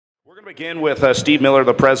We're going to begin with Steve Miller,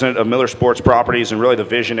 the president of Miller Sports Properties and really the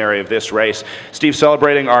visionary of this race. Steve,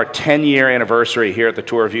 celebrating our 10-year anniversary here at the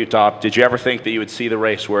Tour of Utah, did you ever think that you would see the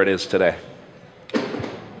race where it is today?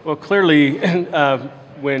 Well, clearly,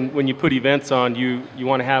 when you put events on, you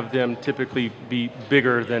want to have them typically be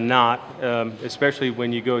bigger than not, especially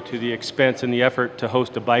when you go to the expense and the effort to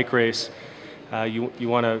host a bike race. You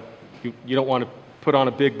don't want to put on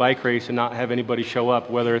a big bike race and not have anybody show up,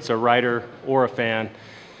 whether it's a rider or a fan.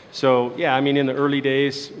 So, yeah, I mean, in the early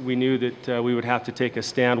days, we knew that we would have to take a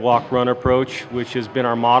stand, walk, run approach, which has been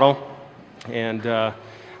our model. And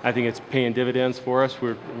I think it's paying dividends for us.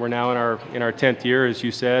 We're now in our 10th year, as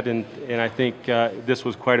you said, and I think this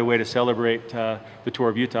was quite a way to celebrate the Tour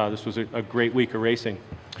of Utah. This was a great week of racing.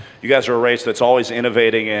 You guys are a race that's always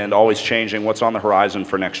innovating and always changing. What's on the horizon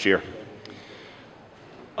for next year?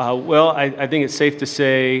 Well, I think it's safe to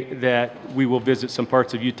say that we will visit some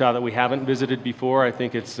parts of Utah that we haven't visited before. I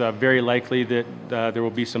think it's very likely that there will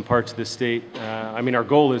be some parts of the state. I mean, our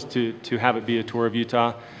goal is to have it be a Tour of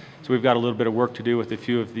Utah. So we've got a little bit of work to do with a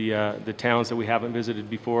few of the towns that we haven't visited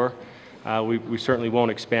before. We certainly won't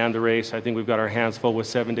expand the race. I think we've got our hands full with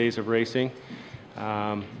 7 days of racing.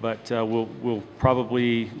 But we'll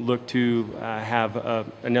probably look to have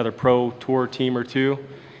another pro tour team or two.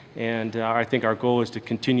 And I think our goal is to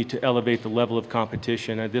continue to elevate the level of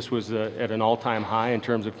competition. This was at an all-time high in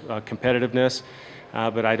terms of competitiveness,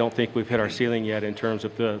 but I don't think we've hit our ceiling yet in terms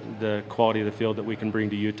of the quality of the field that we can bring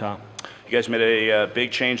to Utah. You guys made a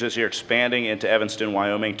big change this year, expanding into Evanston,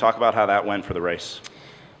 Wyoming. Talk about how that went for the race.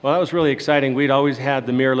 Well, that was really exciting. We'd always had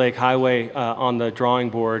the Mirror Lake Highway on the drawing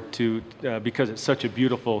board because it's such a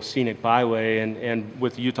beautiful scenic byway, and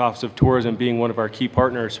with the Utah Office of Tourism being one of our key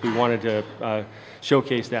partners, we wanted to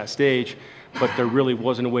showcase that stage, but there really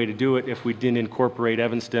wasn't a way to do it if we didn't incorporate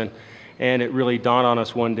Evanston. And it really dawned on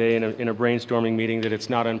us one day in a brainstorming meeting that it's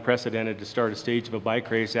not unprecedented to start a stage of a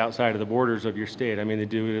bike race outside of the borders of your state. I mean, they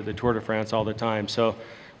do it at the Tour de France all the time. So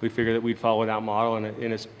we figured that we'd follow that model,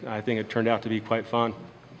 and I think it turned out to be quite fun.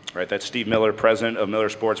 Right, that's Steve Miller, president of Miller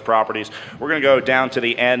Sports Properties. We're going to go down to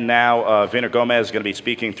the end now. Vinner Gomez is going to be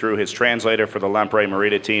speaking through his translator for the Lamprey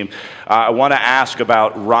Merida team. I want to ask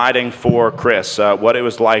about riding for Chris, what it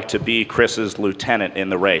was like to be Chris's lieutenant in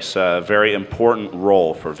the race, a very important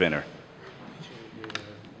role for Vinner.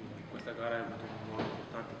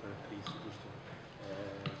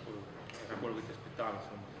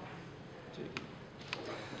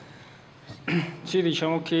 Sì,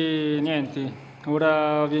 diciamo che niente,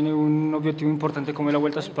 ora viene un obiettivo importante come la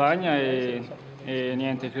Vuelta a Spagna e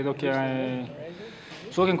niente, credo che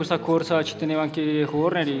so che in questa corsa ci teneva anche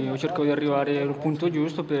Horner e ho cercato di arrivare al punto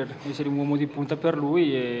giusto per essere un uomo di punta per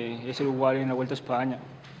lui e essere uguale nella Vuelta a Spagna.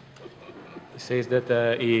 He says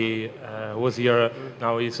that he was here,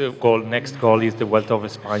 now his next goal is the Vuelta of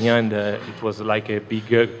España, and it was like a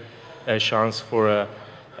big chance for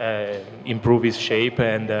improve his shape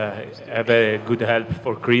and have a good help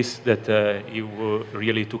for Chris that he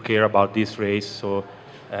really took care about this race. So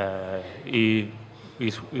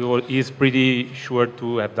he's pretty sure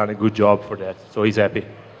to have done a good job for that. So he's happy.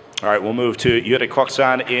 All right, we'll move to Yuri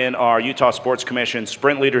Koksan in our Utah Sports Commission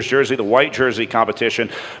Sprint Leaders jersey, the white jersey competition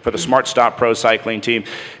for the Smart Stop Pro Cycling team.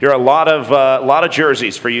 Here are a lot of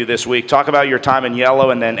jerseys for you this week. Talk about your time in yellow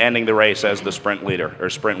and then ending the race as the sprint leader, or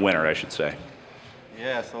sprint winner, I should say.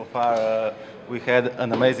 Yeah, so far we had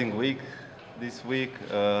an amazing week this week.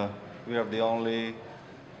 We are the only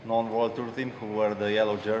non-World Tour team who wear the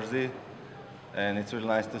yellow jersey, and it's really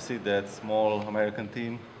nice to see that small American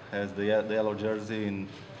team has the yellow jersey in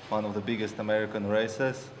one of the biggest American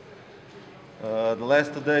races. The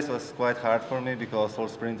last 2 days was quite hard for me because all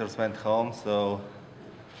sprinters went home, so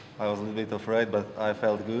I was a little bit afraid, but I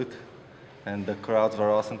felt good. And the crowds were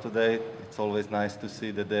awesome today. It's always nice to see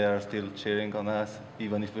that they are still cheering on us,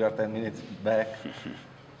 even if we are 10 minutes back.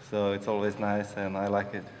 So it's always nice, and I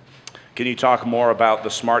like it. Can you talk more about the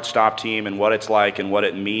Smart Stop team and what it's like and what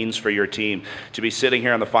it means for your team to be sitting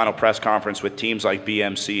here in the final press conference with teams like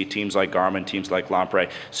BMC, teams like Garmin, teams like Lamprey,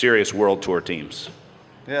 serious World Tour teams?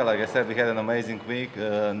 Yeah, like I said, we had an amazing week.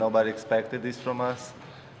 Nobody expected this from us.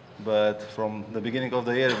 But from the beginning of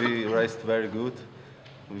the year, we raced very good.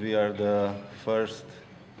 We are the first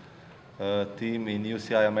team in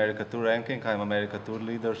UCI America Tour ranking. I'm America Tour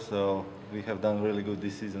leader, so we have done really good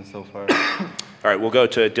this season so far. All right, we'll go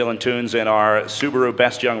to Dylan Toons in our Subaru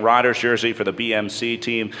Best Young Riders jersey for the BMC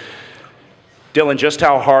team. Dylan, just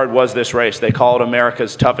how hard was this race? They call it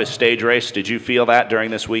America's toughest stage race. Did you feel that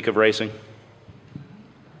during this week of racing?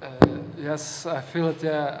 Yes, I feel it,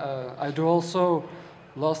 yeah. I do also.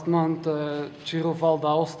 Last month, Giro Val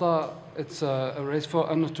d'Aosta, it's a race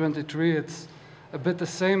for under 23. It's a bit the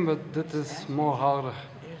same, but this is more harder.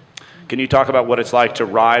 Can you talk about what it's like to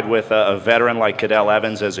ride with a veteran like Cadel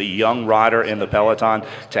Evans as a young rider in the peloton,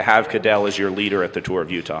 to have Cadel as your leader at the Tour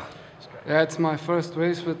of Utah? Yeah, it's my first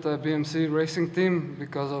race with the BMC racing team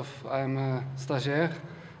because I'm a stagiaire,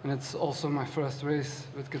 and it's also my first race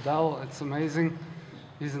with Cadel. It's amazing.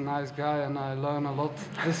 He's a nice guy, and I learn a lot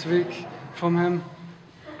this week from him.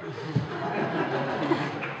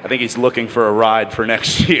 I think he's looking for a ride for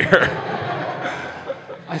next year.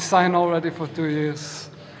 I signed already for 2 years.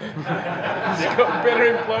 I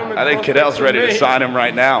think Cadel's ready to sign him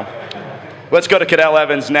right now. Let's go to Cadel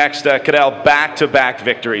Evans next. Cadel, back-to-back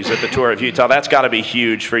victories at the Tour of Utah. That's got to be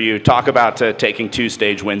huge for you. Talk about taking 2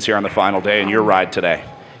 stage wins here on the final day and your ride today.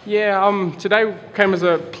 Yeah, today came as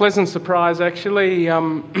a pleasant surprise, actually.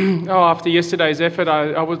 After yesterday's effort,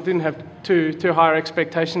 I didn't have too high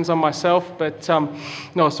expectations on myself, but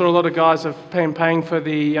I saw a lot of guys have been paying for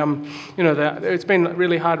the, it's been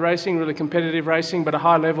really hard racing, really competitive racing, but a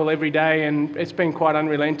high level every day, and it's been quite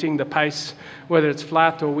unrelenting, the pace, whether it's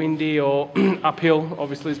flat or windy or uphill.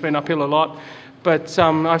 Obviously, it's been uphill a lot. But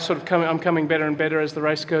I'm coming better and better as the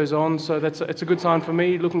race goes on, so it's a good sign for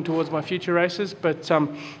me, looking towards my future races. But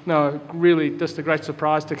really just a great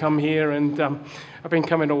surprise to come here, and I've been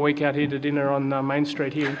coming a week out here to dinner on Main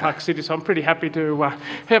Street here in Park City, so I'm pretty happy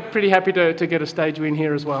to get a stage win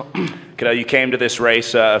here as well. Cadel, you came to this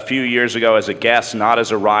race a few years ago as a guest, not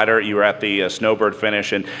as a rider. You were at the Snowbird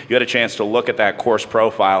finish, and you had a chance to look at that course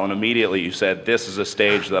profile, and immediately you said, this is a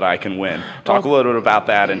stage that I can win. Talk a little bit about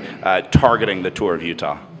that and targeting the Tour of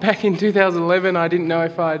Utah. Back in 2011, I didn't know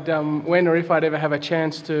if I'd when or if I'd ever have a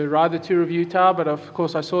chance to ride the Tour of Utah, but of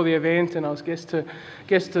course I saw the event, and I was guest to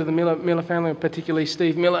the Miller family, particularly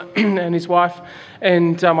Steve Miller and his wife,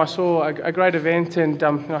 and I saw a great event, and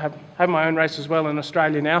I have my own race as well in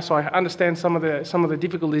Australia now, so I understand some of the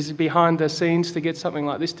difficulties behind the scenes to get something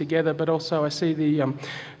like this together, but also I see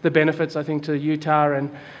the benefits, I think, to Utah. And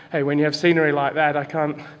hey, when you have scenery like that, I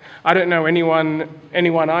don't know no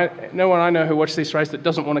one I know who watched this race that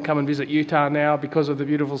doesn't want to come and visit Utah now because of the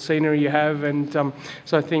beautiful scenery you have. And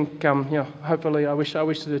so I think, hopefully, I wish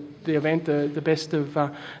the event the best of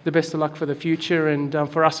luck for the future, and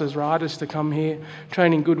for us as riders to come here,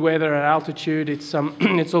 train in good weather at altitude. It's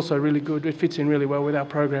also really good. It fits in really well with our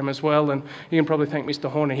program as well. And you can probably thank Mr.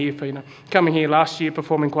 Horner here for coming here last year,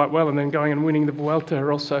 performing quite well, and then going and winning the Vuelta.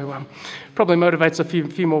 Also, probably motivates a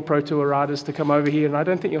few more Pro Tour riders to come over here. And I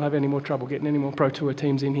don't think you'll have any more trouble getting any more Pro Tour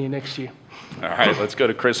teams in here next year. All right, let's go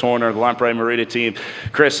to Chris Horner, the Lamprey Merida team.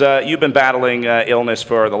 Chris, you've been battling illness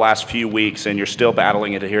for the last few weeks, and you're still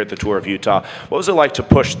battling it here at the Tour of Utah. What was it like to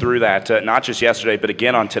push through that, not just yesterday, but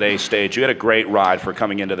again on today's stage? You had a great ride for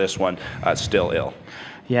coming into this one still ill.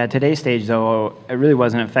 Yeah, today's stage, though, I really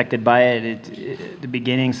wasn't affected by it. At the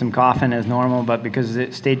beginning, some coughing as normal, but because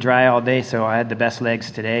it stayed dry all day, so I had the best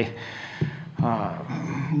legs today.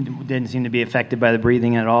 Didn't seem to be affected by the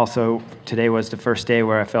breathing at all, so today was the first day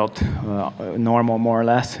where I felt normal, more or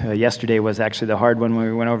less. Yesterday was actually the hard one when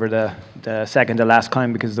we went over the second to last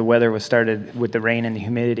climb because the weather was started with the rain and the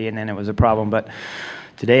humidity, and then it was a problem. But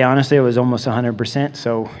today, honestly, it was almost 100%,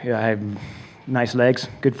 so yeah, I have nice legs,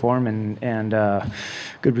 good form, and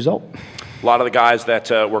good result. A lot of the guys that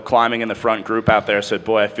were climbing in the front group out there said,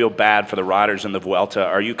 boy, I feel bad for the riders in the Vuelta.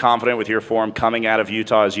 Are you confident with your form coming out of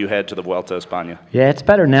Utah as you head to the Vuelta España? Yeah, it's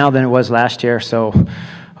better now than it was last year, so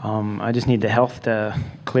I just need the health to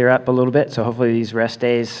clear up a little bit. So hopefully these rest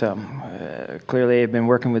days, clearly I've been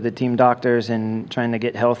working with the team doctors and trying to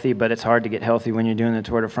get healthy, but it's hard to get healthy when you're doing the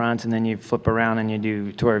Tour de France and then you flip around and you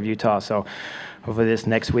do Tour of Utah. So hopefully this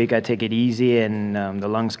next week I take it easy and the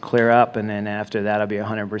lungs clear up, and then after that I'll be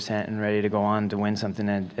 100% and ready to go on to win something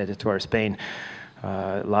at the Tour of Spain.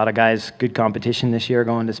 A lot of guys, good competition this year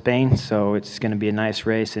going to Spain, so it's going to be a nice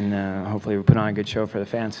race, and hopefully we put on a good show for the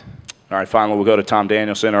fans. All right, finally we'll go to Tom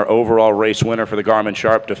Danielson, our overall race winner for the Garmin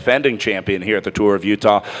Sharp, defending champion here at the Tour of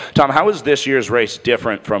Utah. Tom, how is this year's race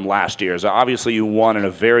different from last year's? Obviously you won in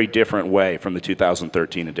a very different way from the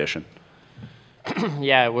 2013 edition.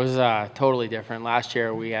 Yeah, it was totally different. Last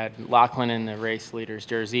year we had Lachlan in the race leader's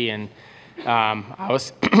jersey, and I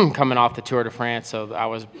was coming off the Tour de France, so I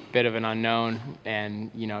was a bit of an unknown,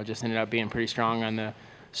 and just ended up being pretty strong on the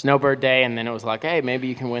Snowbird day, and then it was like, hey, maybe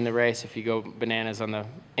you can win the race if you go bananas on the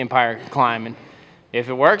Empire climb, and if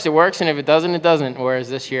it works, it works, and if it doesn't, it doesn't. Whereas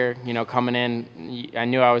this year, coming in, I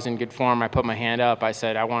knew I was in good form. I put my hand up. I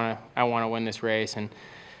said, I want to win this race, and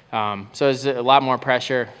so it's a lot more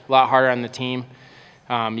pressure, a lot harder on the team.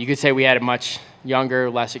 You could say we had a much younger,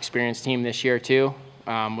 less experienced team this year too,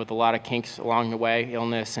 with a lot of kinks along the way,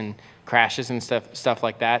 illness and crashes and stuff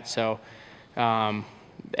like that. So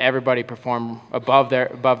everybody performed above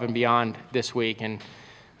and beyond this week, and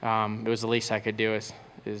it was the least I could do is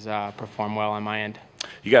perform well on my end.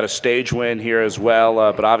 You got a stage win here as well,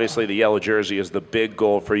 but obviously the yellow jersey is the big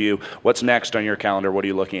goal for you. What's next on your calendar? What are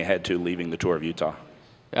you looking ahead to leaving the Tour of Utah?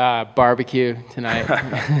 Barbecue tonight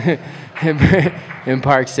in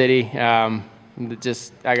Park City. I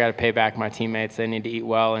got to pay back my teammates. They need to eat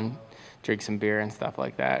well and drink some beer and stuff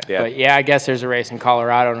like that. Yeah. But yeah, I guess there's a race in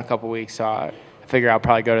Colorado in a couple weeks, so I figure I'll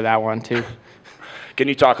probably go to that one too. Can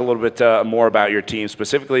you talk a little bit more about your team,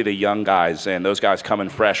 specifically the young guys and those guys coming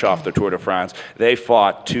fresh off the Tour de France? They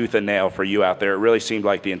fought tooth and nail for you out there. It really seemed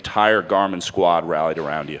like the entire Garmin squad rallied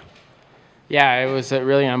around you. Yeah, it was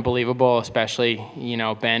really unbelievable, especially,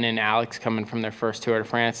 Ben and Alex coming from their first Tour de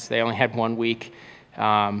France. They only had 1 week.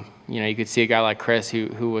 You could see a guy like Chris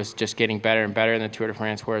who was just getting better and better in the Tour de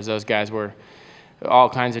France, whereas those guys were all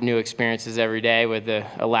kinds of new experiences every day with the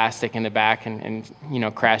elastic in the back and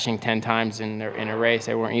crashing 10 times in a race.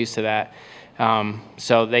 They weren't used to that.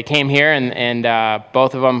 So they came here and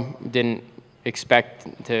both of them didn't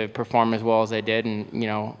expect to perform as well as they did. And,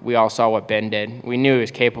 we all saw what Ben did. We knew he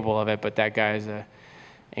was capable of it, but that guy's an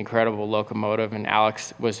incredible locomotive, and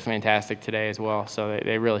Alex was fantastic today as well. So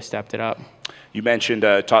they really stepped it up. You mentioned,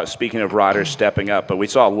 speaking of riders stepping up, but we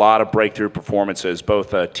saw a lot of breakthrough performances,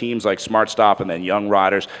 both teams like SmartStop and then young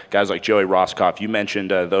riders, guys like Joey Rosskopf. You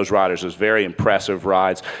mentioned those riders as very impressive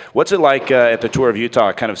rides. What's it like at the Tour of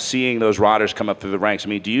Utah, kind of seeing those riders come up through the ranks? I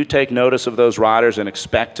mean, do you take notice of those riders and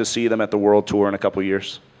expect to see them at the World Tour in a couple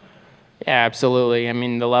years? Yeah, absolutely. I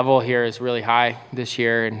mean, the level here is really high this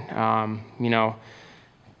year, and,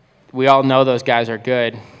 we all know those guys are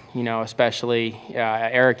good. Especially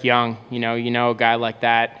Eric Young, a guy like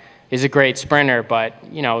that is a great sprinter, but,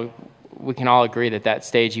 we can all agree that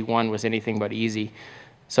stage he won was anything but easy.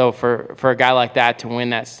 So for a guy like that to win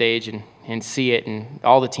that stage and see it, and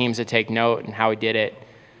all the teams that take note and how he did it,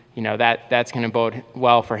 that's going to bode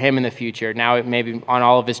well for him in the future. Now maybe on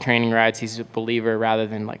all of his training rides, he's a believer rather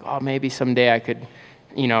than like, oh, maybe someday I could,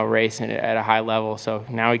 race at a high level. So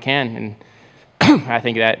now he can, and I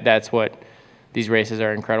think that's what these races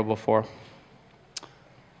are incredible for.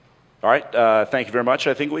 All right, thank you very much.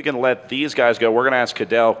 I think we can let these guys go. We're going to ask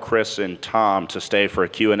Cadel, Chris, and Tom to stay for a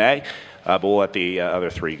Q&A, but we'll let the other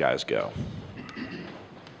three guys go.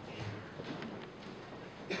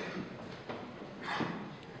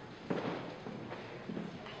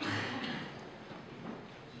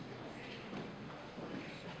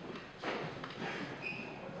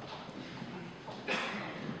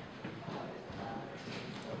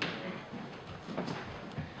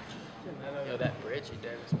 That bridge you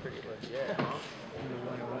did was pretty legit, huh? You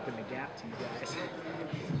want to open the gap to you guys.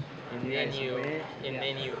 And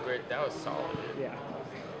then you, that was solid. Yeah.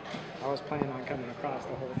 I was planning on coming across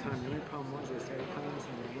the whole time. The only problem was they started playing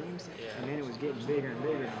some games, and then it was getting bigger and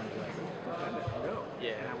bigger. And I was like, oh, I better go.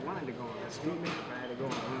 Yeah. And I wanted to go on the steep, but I had to go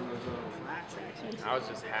on one of those little flat sections. I was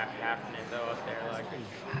just halving it though up there, like.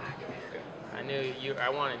 I knew I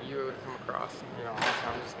wanted you to come across. So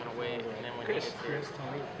I'm just gonna wait, and then when he gets here.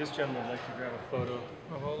 This gentleman would like to grab a photo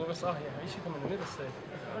of all of us. Oh, yeah, you should come in the middle, say.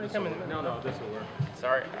 No, this will work.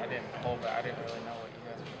 Sorry, I didn't hold it. I didn't really know what you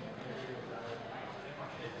guys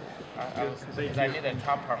were. Because I knew that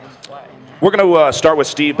top part was flat. We're going to start with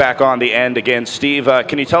Steve back on the end again. Steve,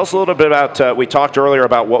 can you tell us a little bit about, we talked earlier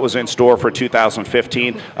about what was in store for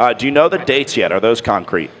 2015. Do you know the dates yet? Are those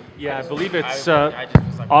concrete? Yeah, I believe it's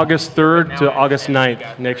August 3rd to August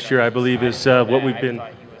 9th next year, I believe, is what we've been,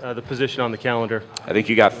 the position on the calendar. I think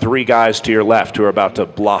you got three guys to your left who are about to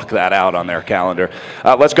block that out on their calendar.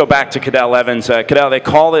 Let's go back to Cadel Evans. Cadel, they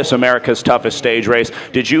call this America's toughest stage race.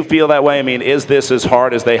 Did you feel that way? I mean, is this as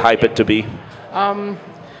hard as they hype it to be?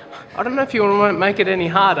 I don't know if you want to make it any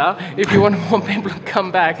harder. If you want people to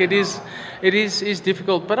come back, it is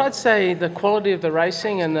difficult. But I'd say the quality of the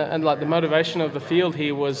racing and like the motivation of the field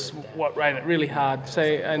here was what made it really hard.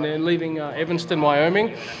 Say, and then leaving Evanston,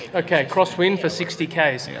 Wyoming, okay, crosswind for 60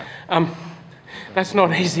 k's. Yeah. That's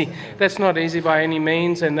not easy. That's not easy by any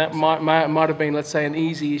means, and that might have been, let's say, an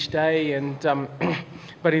easy-ish day. And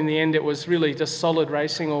but in the end, it was really just solid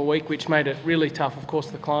racing all week, which made it really tough. Of course,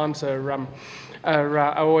 the climbs are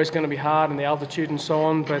always going to be hard, and the altitude and so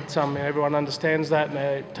on, but everyone understands that, and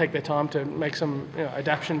they take their time to make some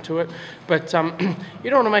adaptation to it. But you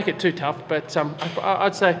don't want to make it too tough, but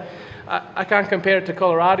I'd say I can't compare it to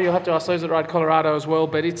Colorado. You'll have to ask those that ride Colorado as well,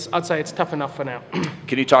 but I'd say it's tough enough for now.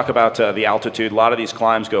 Can you talk about the altitude? A lot of these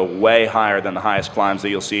climbs go way higher than the highest climbs that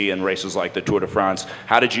you'll see in races like the Tour de France.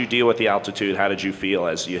 How did you deal with the altitude? How did you feel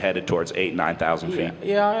as you headed towards 8,000, 9,000 feet?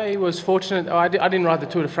 Yeah, I was fortunate. I didn't ride the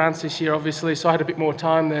Tour de France this year, obviously, so I had a bit more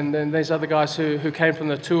time than these other guys who came from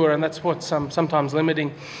the Tour, and that's what's sometimes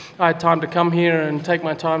limiting. I had time to come here and take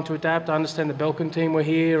my time to adapt. I understand the Belkin team were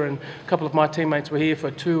here, and a couple of my teammates were here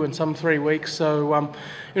for 2 and some 3 weeks. So,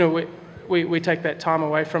 we take that time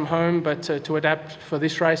away from home, but to adapt for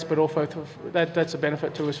this race, but also that's a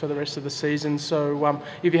benefit to us for the rest of the season. So,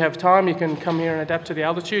 if you have time, you can come here and adapt to the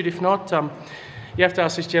altitude. If not, you have to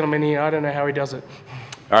ask this gentleman here. I don't know how he does it.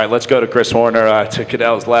 All right, let's go to Chris Horner to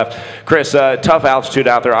Cadell's left. Chris, tough altitude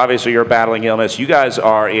out there. Obviously, you're battling illness. You guys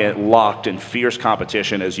are locked in fierce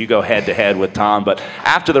competition as you go head-to-head with Tom. But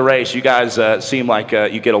after the race, you guys seem like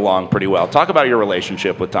you get along pretty well. Talk about your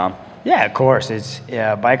relationship with Tom. Yeah, of course.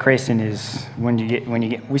 Bike racing is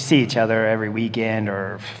we see each other every weekend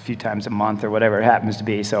or a few times a month or whatever it happens to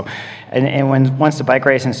be. So, and once the bike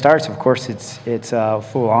racing starts, of course, it's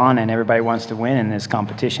full on and everybody wants to win in this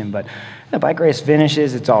competition. But the bike race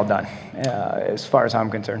finishes, it's all done, as far as I'm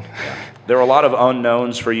concerned. There are a lot of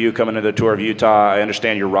unknowns for you coming to the Tour of Utah. I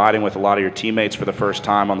understand you're riding with a lot of your teammates for the first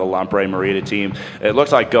time on the Lampre Merida team. It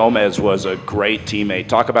looks like Gomez was a great teammate.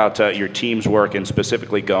 Talk about your team's work and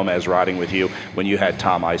specifically Gomez riding with you when you had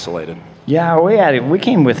Tom isolated. Yeah, we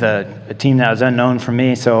came with a team that was unknown for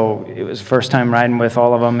me, so it was the first time riding with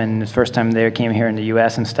all of them, and the first time they came here in the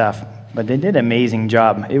U.S. and stuff. But they did an amazing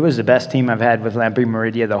job. It was the best team I've had with Lampre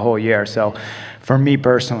Merida the whole year. So for me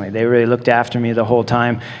personally, they really looked after me the whole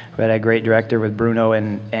time. We had a great director with Bruno,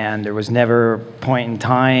 and there was never a point in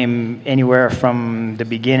time anywhere from the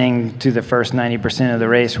beginning to the first 90% of the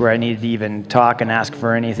race where I needed to even talk and ask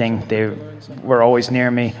for anything. They were always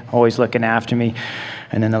near me, always looking after me.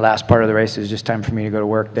 And then the last part of the race is just time for me to go to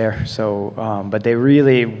work there. So, but they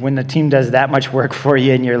really, when the team does that much work for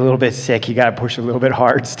you and you're a little bit sick, you got to push a little bit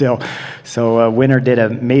hard still. So Winter did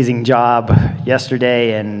an amazing job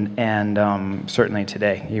yesterday and certainly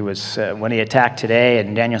today. He was, when he attacked today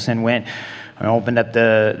and Danielson went, I opened up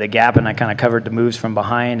the gap and I kind of covered the moves from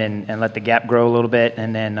behind and let the gap grow a little bit.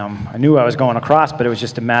 And then I knew I was going across, but it was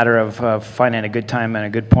just a matter of finding a good time and a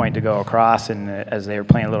good point to go across. And as they were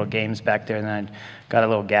playing little games back there, and then I got a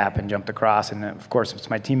little gap and jumped across. And of course, it's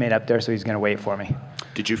my teammate up there, so he's going to wait for me.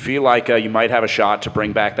 Did you feel like you might have a shot to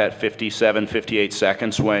bring back that 57, 58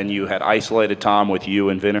 seconds when you had isolated Tom with you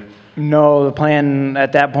and Vinner? No, the plan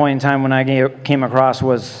at that point in time when I came across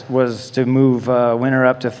was to move Winter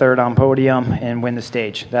up to third on podium and win the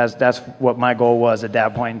stage. That's what my goal was at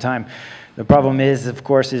that point in time. The problem is, of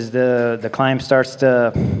course, is the climb starts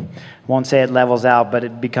to, won't say it levels out, but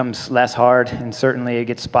it becomes less hard, and certainly it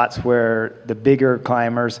gets spots where the bigger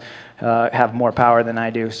climbers have more power than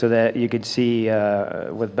I do, so that you could see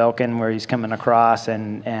with Belkin where he's coming across,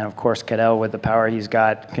 and of course Cadell with the power he's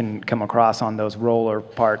got can come across on those roller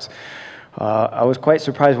parts. I was quite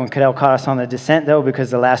surprised when Cadell caught us on the descent, though,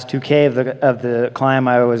 because the last 2K of the climb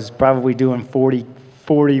I was probably doing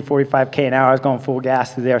 45K an hour. I was going full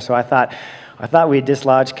gas through there, so I thought we had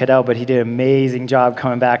dislodged Cadell, but he did an amazing job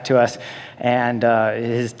coming back to us, and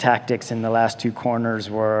his tactics in the last 2 corners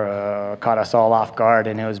were caught us all off guard,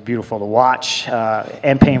 and it was beautiful to watch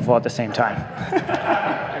and painful at the same time.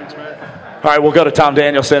 All right, we'll go to Tom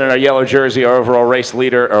Danielson in our yellow jersey, our overall race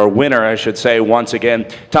leader, or winner, I should say, once again.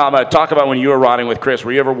 Tom, talk about when you were riding with Chris.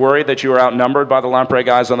 Were you ever worried that you were outnumbered by the Lampre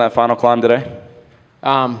guys on that final climb today?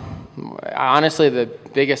 Honestly, the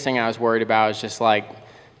biggest thing I was worried about was just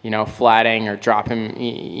flatting or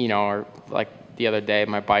dropping, or like the other day,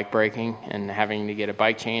 my bike breaking and having to get a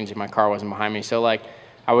bike change and my car wasn't behind me. So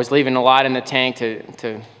I was leaving a lot in the tank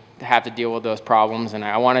to have to deal with those problems, and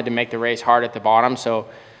I wanted to make the race hard at the bottom, so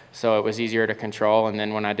it was easier to control. And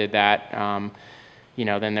then when I did that,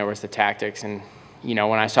 then there was the tactics. And,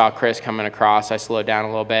 when I saw Chris coming across, I slowed down a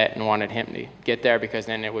little bit and wanted him to get there because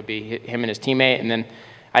then it would be him and his teammate. And then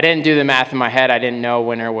I didn't do the math in my head. I didn't know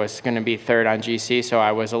Winter was going to be third on GC, so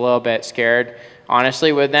I was a little bit scared,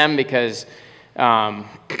 honestly, with them because, I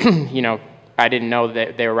didn't know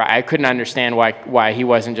that they were right. I couldn't understand why he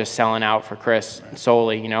wasn't just selling out for Chris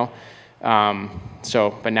solely,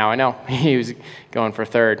 but now I know he was going for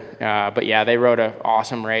third. But yeah, they rode an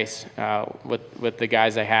awesome race with the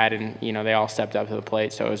guys they had, and they all stepped up to the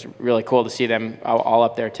plate. So it was really cool to see them all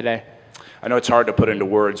up there today. I know it's hard to put into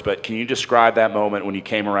words, but can you describe that moment when you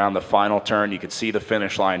came around the final turn? You could see the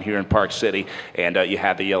finish line here in Park City, and you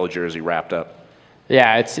had the yellow jersey wrapped up.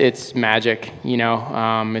 Yeah, it's magic.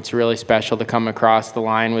 It's really special to come across the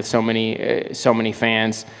line with so many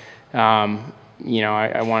fans.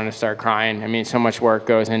 I wanted to start crying. I mean, so much work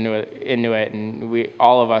goes into it, and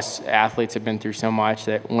all of us athletes have been through so much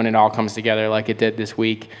that when it all comes together like it did this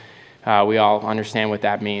week, we all understand what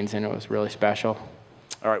that means, and it was really special.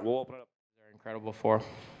 All right, we'll open it up. They're incredible for.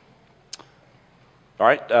 All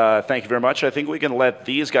right, thank you very much. I think we can let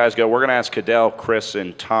these guys go. We're going to ask Cadell, Chris,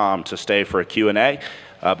 and Tom to stay for a Q&A,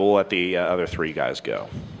 but we'll let the other three guys go.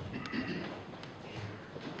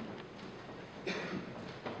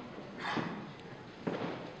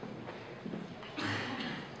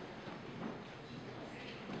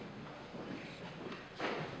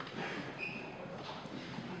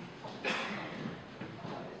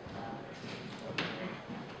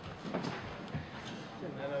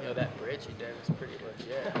 That bridge you did was pretty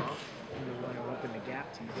legit, huh? You want to open the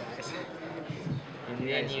gap to you guys. And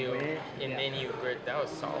then you that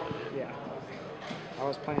was solid. Yeah. I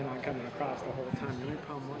was planning on coming across the whole time. The only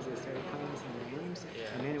problem was they started playing some games,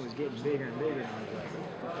 and then it was getting bigger and bigger, and I was like,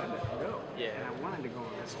 I better go. Yeah. And I wanted to go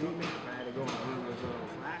on the steep, but I had to go on one of those little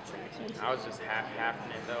flat sections. I was just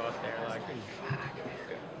halving it though up there, like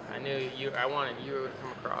I knew I wanted you to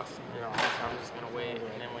come across, so I'm just gonna wait,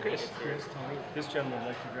 and then when you get here. This gentleman would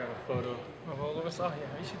like to grab a photo of all of us. Oh,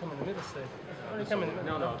 yeah, you should come in the middle, stay.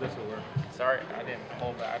 No, this will work. Sorry, I didn't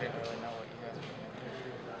hold that. I didn't really know what you guys were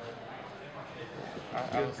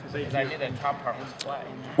doing. Because I knew that top part was flat.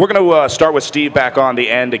 We're going to start with Steve back on the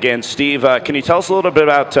end again. Steve, can you tell us a little bit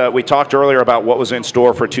about, we talked earlier about what was in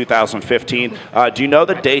store for 2015. Do you know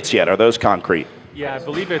the dates yet? Are those concrete? Yeah, I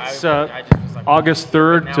believe it's August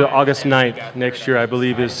 3rd to August 9th next year, I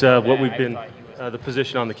believe, is what we've been, the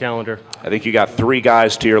position on the calendar. I think you got three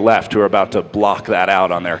guys to your left who are about to block that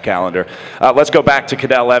out on their calendar. Let's go back to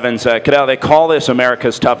Cadell Evans. Cadell, they call this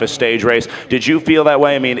America's toughest stage race. Did you feel that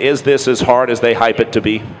way? I mean, is this as hard as they hype it to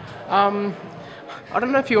be? I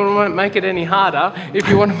don't know if you want to make it any harder. If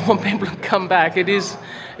you want people to come back, it is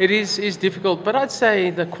difficult. But I'd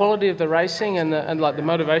say the quality of the racing and the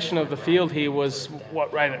motivation of the field here was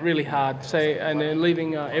what made it really hard. And then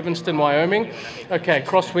leaving Evanston, Wyoming, okay,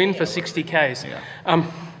 crosswind for 60 Ks.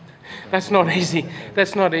 That's not easy.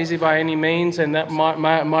 That's not easy by any means, and that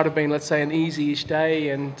might have been, let's say, an easy-ish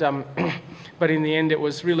day. And but in the end, it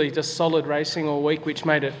was really just solid racing all week, which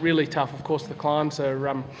made it really tough. Of course, the climbs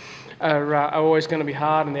are always going to be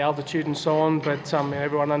hard, and the altitude and so on, but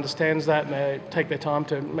everyone understands that, and they take their time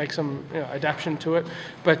to make some adaptation to it.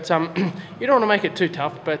 But you don't want to make it too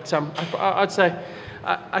tough, but I'd say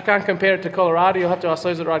I can't compare it to Colorado. You'll have to ask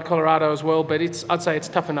those that ride Colorado as well, but I'd say it's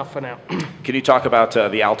tough enough for now. Can you talk about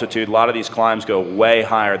the altitude? A lot of these climbs go way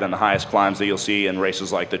higher than the highest climbs that you'll see in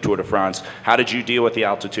races like the Tour de France. How did you deal with the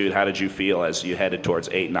altitude? How did you feel as you headed towards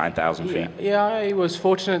 8,000, 9,000 feet? Yeah, I was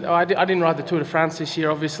fortunate. I didn't ride the Tour de France this year,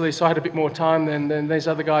 obviously, so I had a bit more time than these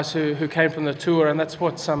other guys who came from the Tour, and that's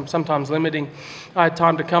what's sometimes limiting. I had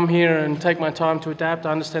time to come here and take my time to adapt.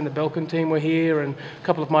 I understand the Belkin team were here, and a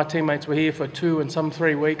couple of my teammates were here for 2 and some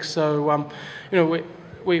 3 weeks. So,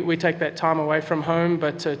 we take that time away from home,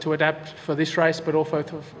 but to adapt for this race, but also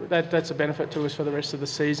that's a benefit to us for the rest of the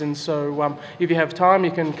season. So, if you have time,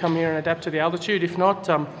 you can come here and adapt to the altitude. If not,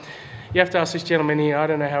 you have to ask this gentleman here. I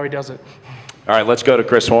don't know how he does it. All right, let's go to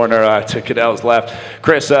Chris Horner to Cadell's left.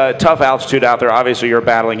 Chris, tough altitude out there. Obviously, you're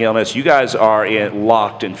battling illness. You guys are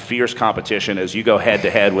locked in fierce competition as you go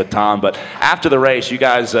head-to-head with Tom. But after the race, you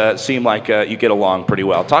guys seem like you get along pretty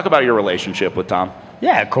well. Talk about your relationship with Tom.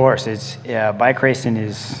 Yeah, of course. Bike racing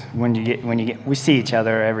is when you get we see each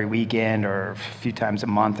other every weekend or a few times a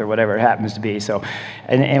month or whatever it happens to be. So,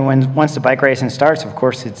 and once the bike racing starts, of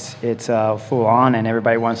course it's full on and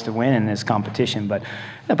everybody wants to win in this competition. But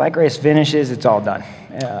the bike race finishes, it's all done,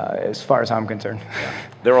 as far as I'm concerned.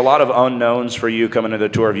 There were a lot of unknowns for you coming to the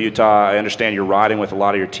Tour of Utah. I understand you're riding with a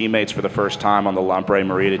lot of your teammates for the first time on the Lampre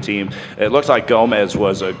Merida team. It looks like Gomez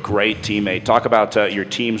was a great teammate. Talk about your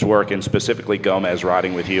team's work and specifically Gomez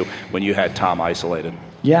riding with you when you had Tom isolated.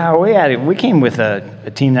 Yeah, we came with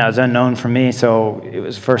a team that was unknown for me, so it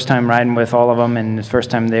was the first time riding with all of them, and the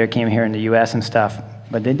first time they came here in the U.S. and stuff.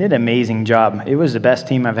 But they did an amazing job. It was the best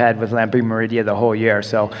team I've had with Lampre Merida the whole year.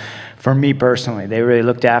 So for me personally, they really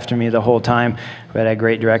looked after me the whole time. We had a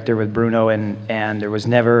great director with Bruno, and there was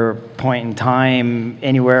never a point in time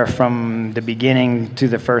anywhere from the beginning to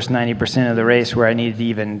the first 90% of the race where I needed to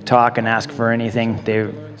even talk and ask for anything.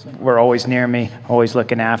 They were always near me, always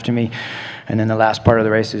looking after me. And then the last part of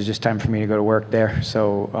the race is just time for me to go to work there.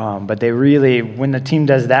 So, but they really, when the team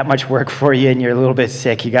does that much work for you and you're a little bit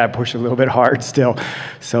sick, you got to push a little bit hard still.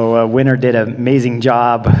 So Winter did an amazing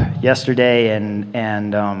job yesterday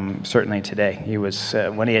and certainly today. He was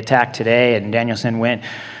when he attacked today and Danielson went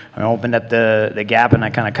I opened up the gap, and I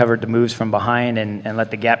kind of covered the moves from behind and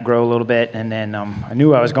let the gap grow a little bit. And then I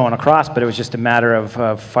knew I was going across, but it was just a matter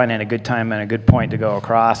of finding a good time and a good point to go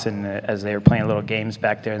across. And as they were playing little games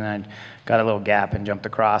back there, and then I got a little gap and jumped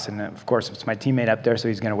across. And of course, it's my teammate up there, so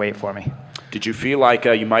he's going to wait for me. Did you feel like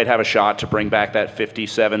you might have a shot to bring back that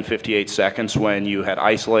 57, 58 seconds when you had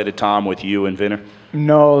isolated Tom with you and Vinner?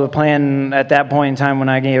 No, the plan at that point in time when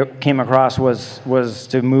I came across was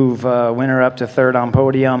to move Winner up to third on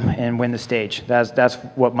podium and win the stage. That's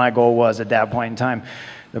what my goal was at that point in time.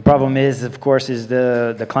 The problem is, of course, is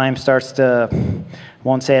the climb starts to,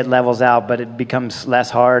 won't say it levels out, but it becomes less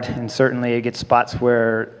hard, and certainly it gets spots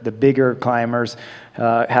where the bigger climbers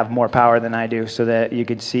have more power than I do, so that you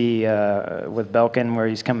could see with Belkin where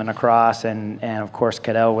he's coming across, and of course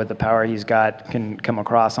Cadel with the power he's got can come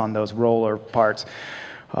across on those roller parts.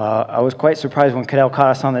 I was quite surprised when Cadel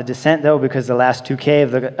caught us on the descent, though, because the last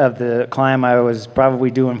 2K of the climb I was probably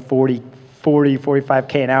doing 40,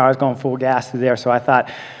 45K an hour. I was going full gas through there, so I thought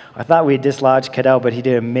we had dislodged Cadel, but he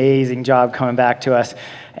did an amazing job coming back to us,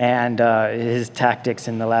 and his tactics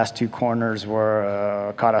in the last two corners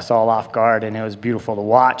were caught us all off guard, and it was beautiful to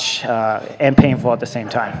watch and painful at the same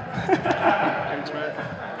time.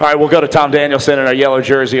 All right, we'll go to Tom Danielson in our yellow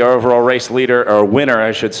jersey, our overall race leader, or winner,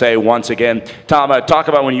 I should say, once again. Tom, talk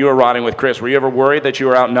about when you were riding with Chris. Were you ever worried that you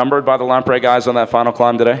were outnumbered by the Lamprey guys on that final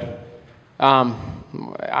climb today?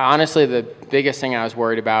 Honestly, the biggest thing I was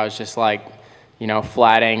worried about was just like,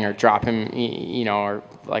 flatting or dropping, or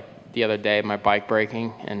like the other day, my bike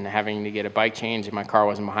breaking and having to get a bike change and my car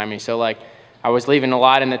wasn't behind me. So like, I was leaving a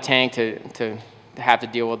lot in the tank to have to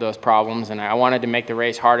deal with those problems, and I wanted to make the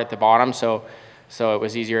race hard at the bottom, so it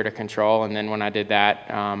was easier to control. And then when I did that,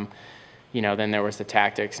 then there was the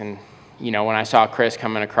tactics. And, when I saw Chris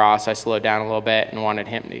coming across, I slowed down a little bit and wanted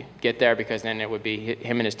him to get there, because then it would be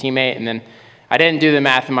him and his teammate. And then I didn't do the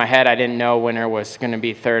math in my head. I didn't know Winner was going to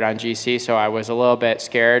be third on GC, so I was a little bit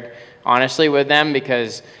scared, honestly, with them,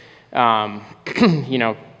 because, I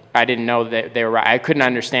didn't know that they were right. I couldn't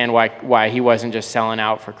understand why he wasn't just selling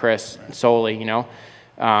out for Chris solely,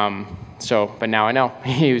 but now I know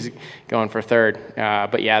he was going for third.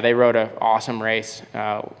 But yeah, they rode an awesome race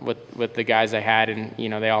with the guys I had, and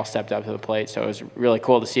they all stepped up to the plate. So it was really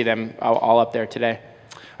cool to see them all up there today.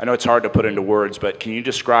 I know it's hard to put into words, but can you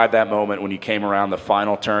describe that moment when you came around the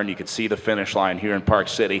final turn? You could see the finish line here in Park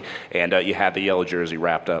City, and you had the yellow jersey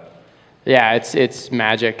wrapped up. Yeah, it's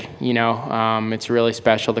magic. It's really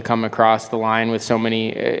special to come across the line with so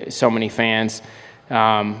many fans.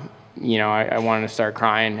 I wanted to start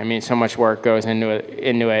crying. I mean, so much work goes into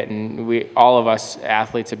it, and all of us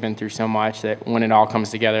athletes have been through so much that when it all comes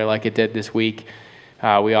together like it did this week,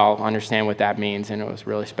 we all understand what that means, and it was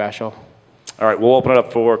really special. All right, we'll open it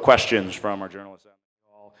up for questions from our journalists.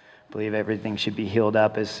 I believe everything should be healed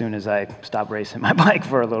up as soon as I stop racing my bike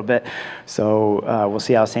for a little bit. So we'll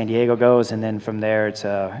see how San Diego goes, and then from there it's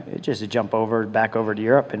just a jump back over to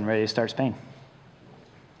Europe and ready to start Spain.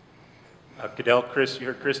 Cadel, Chris, you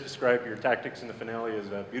heard Chris describe your tactics in the finale as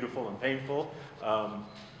beautiful and painful.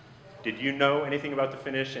 Did you know anything about the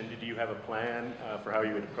finish, and did you have a plan for how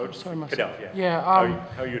you would approach Cadel?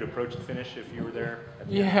 How you would approach the finish if you were there?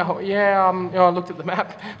 I looked at the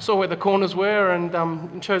map, saw where the corners were,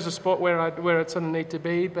 and chose a spot where it sort of needed to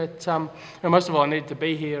be. But most of all, I needed to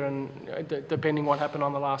be here, and depending what happened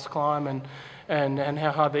on the last climb, and how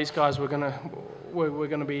hard these guys were going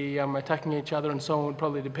to be attacking each other, and so on would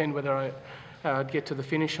probably depend whether I'd get to the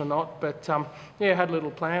finish or not. But I had a little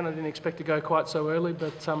plan. I didn't expect to go quite so early,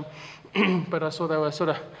 but I saw they were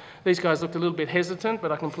these guys looked a little bit hesitant,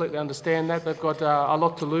 but I completely understand that. They've got a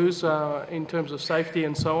lot to lose in terms of safety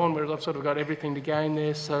and so on, whereas I've sort of got everything to gain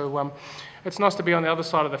there. So it's nice to be on the other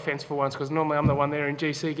side of the fence for once, because normally I'm the one there in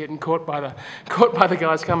GC getting caught by the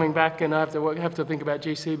guys coming back, and I have to think about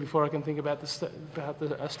GC before I can think about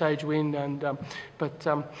a stage win. And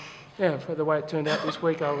for the way it turned out this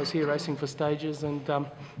week, I was here racing for stages, and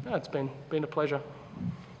it's been a pleasure.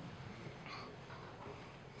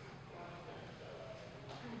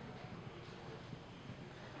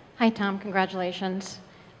 Hi, Tom. Congratulations.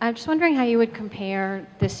 I'm just wondering how you would compare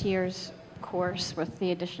this year's course with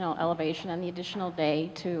the additional elevation and the additional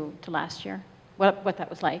day to last year. What that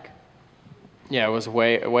was like. Yeah, it was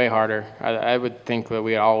way harder. I would think that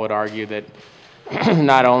we all would argue that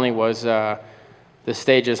not only was the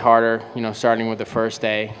stages harder, starting with the first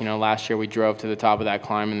day. Last year we drove to the top of that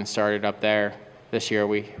climb and then started up there. This year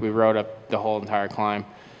we rode up the whole entire climb.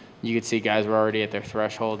 You could see guys were already at their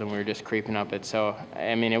threshold, and we were just creeping up it. So,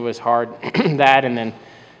 I mean, it was hard, that, and then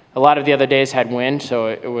a lot of the other days had wind, so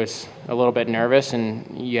it was a little bit nervous,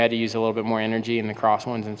 and you had to use a little bit more energy in the cross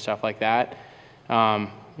ones and stuff like that.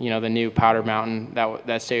 you know, the new Powder Mountain,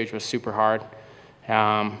 that stage was super hard.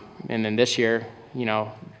 And then this year, you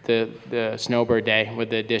know, the Snowbird Day with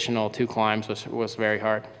the additional 2 climbs was very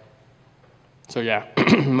hard. So yeah,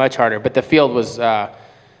 much harder. But the field was,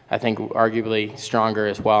 I think, arguably stronger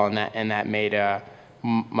as well, and that made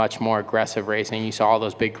much more aggressive racing. You saw all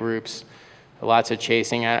those big groups, lots of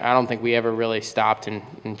chasing. I don't think we ever really stopped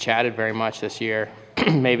and chatted very much this year.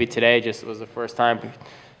 Maybe today just was the first time,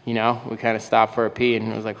 you know, we kind of stopped for a pee,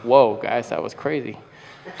 and it was like, whoa, guys, that was crazy.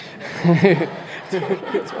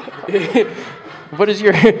 What is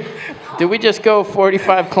your, did we just go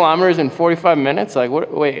 45 kilometers in 45 minutes? Like,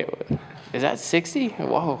 what, wait, is that 60?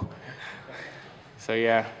 Whoa. So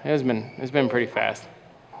yeah, it's been pretty fast.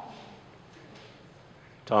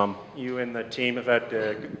 Tom, you and the team have had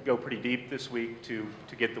to go pretty deep this week to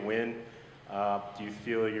get the win. Do you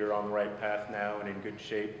feel you're on the right path now and in good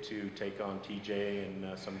shape to take on TJ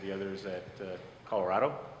and some of the others at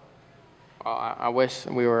Colorado? Well, I wish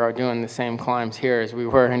we were doing the same climbs here as we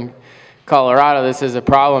were in Colorado. This is a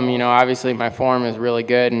problem. You know, obviously my form is really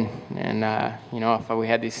good, and you know, if we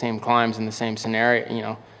had these same climbs in the same scenario, you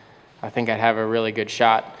know, I think I'd have a really good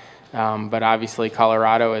shot. But obviously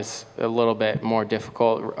Colorado is a little bit more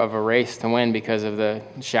difficult of a race to win because of the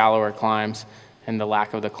shallower climbs and the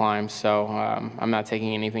lack of the climbs. So I'm not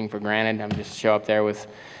taking anything for granted. I'm just show up there with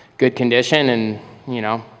good condition and, you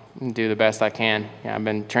know, do the best I can. Yeah, I've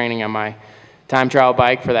been training on my time trial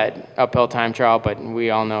bike for that uphill time trial, but we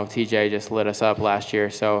all know TJ just lit us up last year.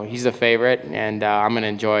 So he's a favorite, and I'm going to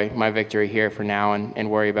enjoy my victory here for now and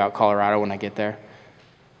worry about Colorado when I get there.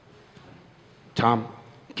 Tom,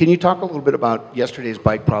 can you talk a little bit about yesterday's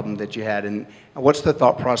bike problem that you had, and what's the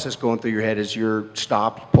thought process going through your head as you're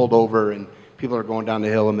stopped, pulled over, and people are going down the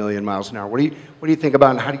hill a million miles an hour? What do you think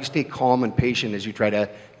about, and how do you stay calm and patient as you try to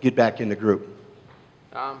get back in the group?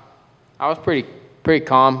 I was pretty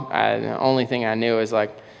calm. The only thing I knew is,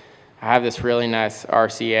 like, I have this really nice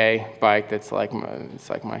RCA bike that's like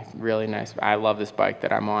my really nice. I love this bike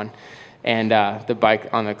that I'm on, and the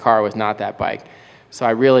bike on the car was not that bike. So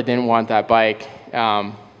I really didn't want that bike,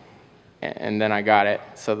 and then I got it.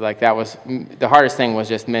 So like that was the hardest thing, was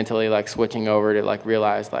just mentally like switching over to like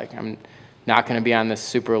realize like I'm not going to be on this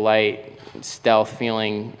super light stealth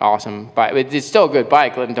feeling awesome bike. It's still a good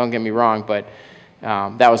bike, don't get me wrong, but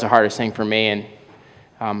that was the hardest thing for me, and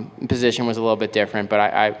position was a little bit different, but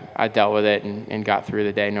I dealt with it and got through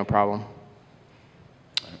the day, no problem.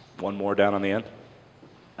 One more down on the end.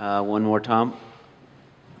 One more, Tom.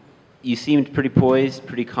 You seemed pretty poised,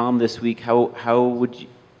 pretty calm this week. How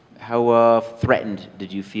threatened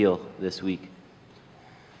did you feel this week?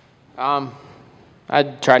 I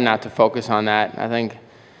tried not to focus on that. I think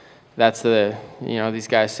that's these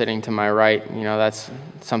guys sitting to my right, you know, that's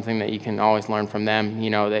something that you can always learn from them. You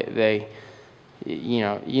know,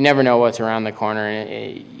 you never know what's around the corner,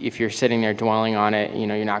 and if you're sitting there dwelling on it, you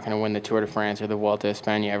know, you're not going to win the Tour de France or the Vuelta a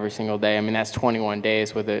España every single day. I mean, that's 21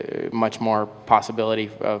 days with a much more possibility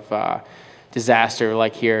of disaster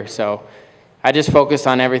like here. So I just focused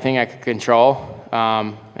on everything I could control,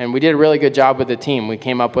 and we did a really good job with the team. We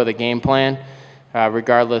came up with a game plan,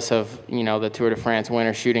 regardless of, you know, the Tour de France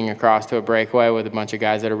winner shooting across to a breakaway with a bunch of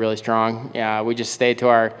guys that are really strong. We just stayed to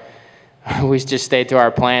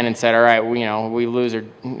our plan and said, all right, we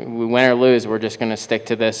win or lose, we're just going to stick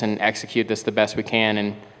to this and execute this the best we can.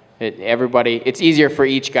 And it's easier for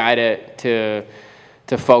each guy to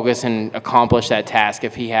focus and accomplish that task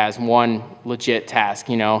if he has one legit task,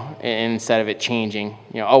 you know, instead of it changing.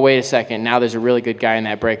 You know, oh, wait a second, now there's a really good guy in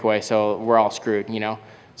that breakaway, so we're all screwed, you know.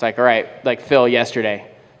 It's like, all right, like Phil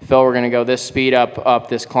yesterday. Phil, we're going to go this speed up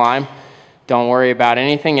this climb. Don't worry about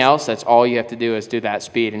anything else. That's all you have to do is do that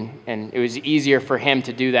speed. And it was easier for him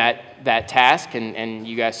to do that task, and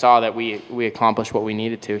you guys saw that we accomplished what we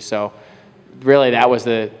needed to. So really that was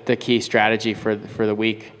the key strategy for the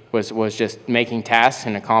week, was just making tasks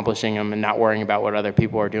and accomplishing them and not worrying about what other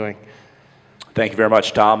people are doing. Thank you very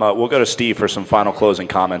much, Tom. We'll go to Steve for some final closing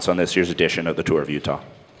comments on this year's edition of the Tour of Utah.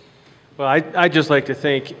 Well, I'd just like to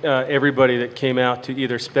thank everybody that came out to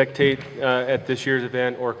either spectate at this year's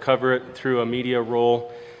event or cover it through a media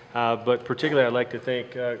role. But particularly I'd like to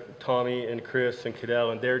thank Tommy and Chris and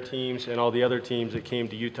Cadell and their teams and all the other teams that came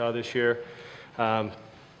to Utah this year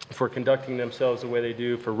for conducting themselves the way they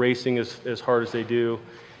do, for racing as hard as they do,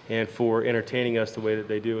 and for entertaining us the way that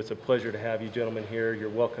they do. It's a pleasure to have you gentlemen here. You're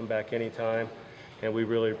welcome back anytime, and we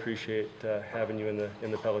really appreciate having you in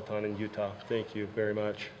the peloton in Utah. Thank you very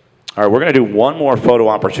much. All right, we're going to do one more photo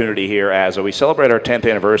opportunity here as we celebrate our 10th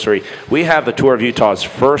anniversary. We have the Tour of Utah's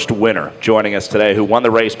first winner joining us today who won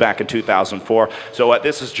the race back in 2004. So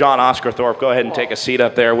this is John Oscarthorpe. Go ahead and take a seat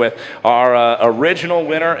up there with our original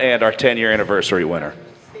winner and our 10-year anniversary winner.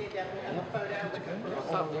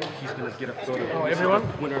 He's going to get a photo. Oh,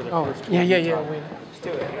 everyone? Winner of the first yeah. Win. Let's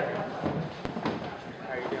do it.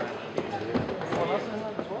 How are you doing?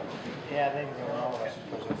 Yeah, they can go all the way.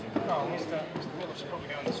 No, Mr. Miller should probably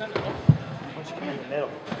go in the center. Why don't you come in the middle?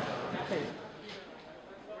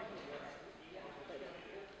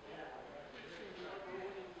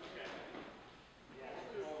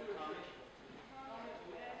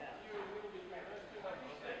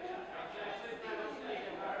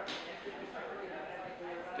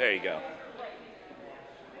 There you go.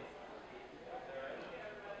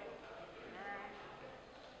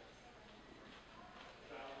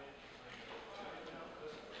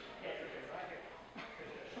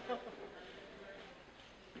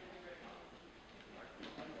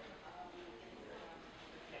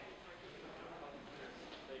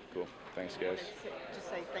 Cool. Thanks, guys. Just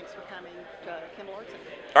say thanks for coming to Kimball Arts Center.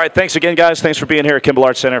 All right, thanks again, guys. Thanks for being here at Kimball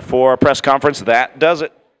Arts Center for a press conference. That does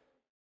it.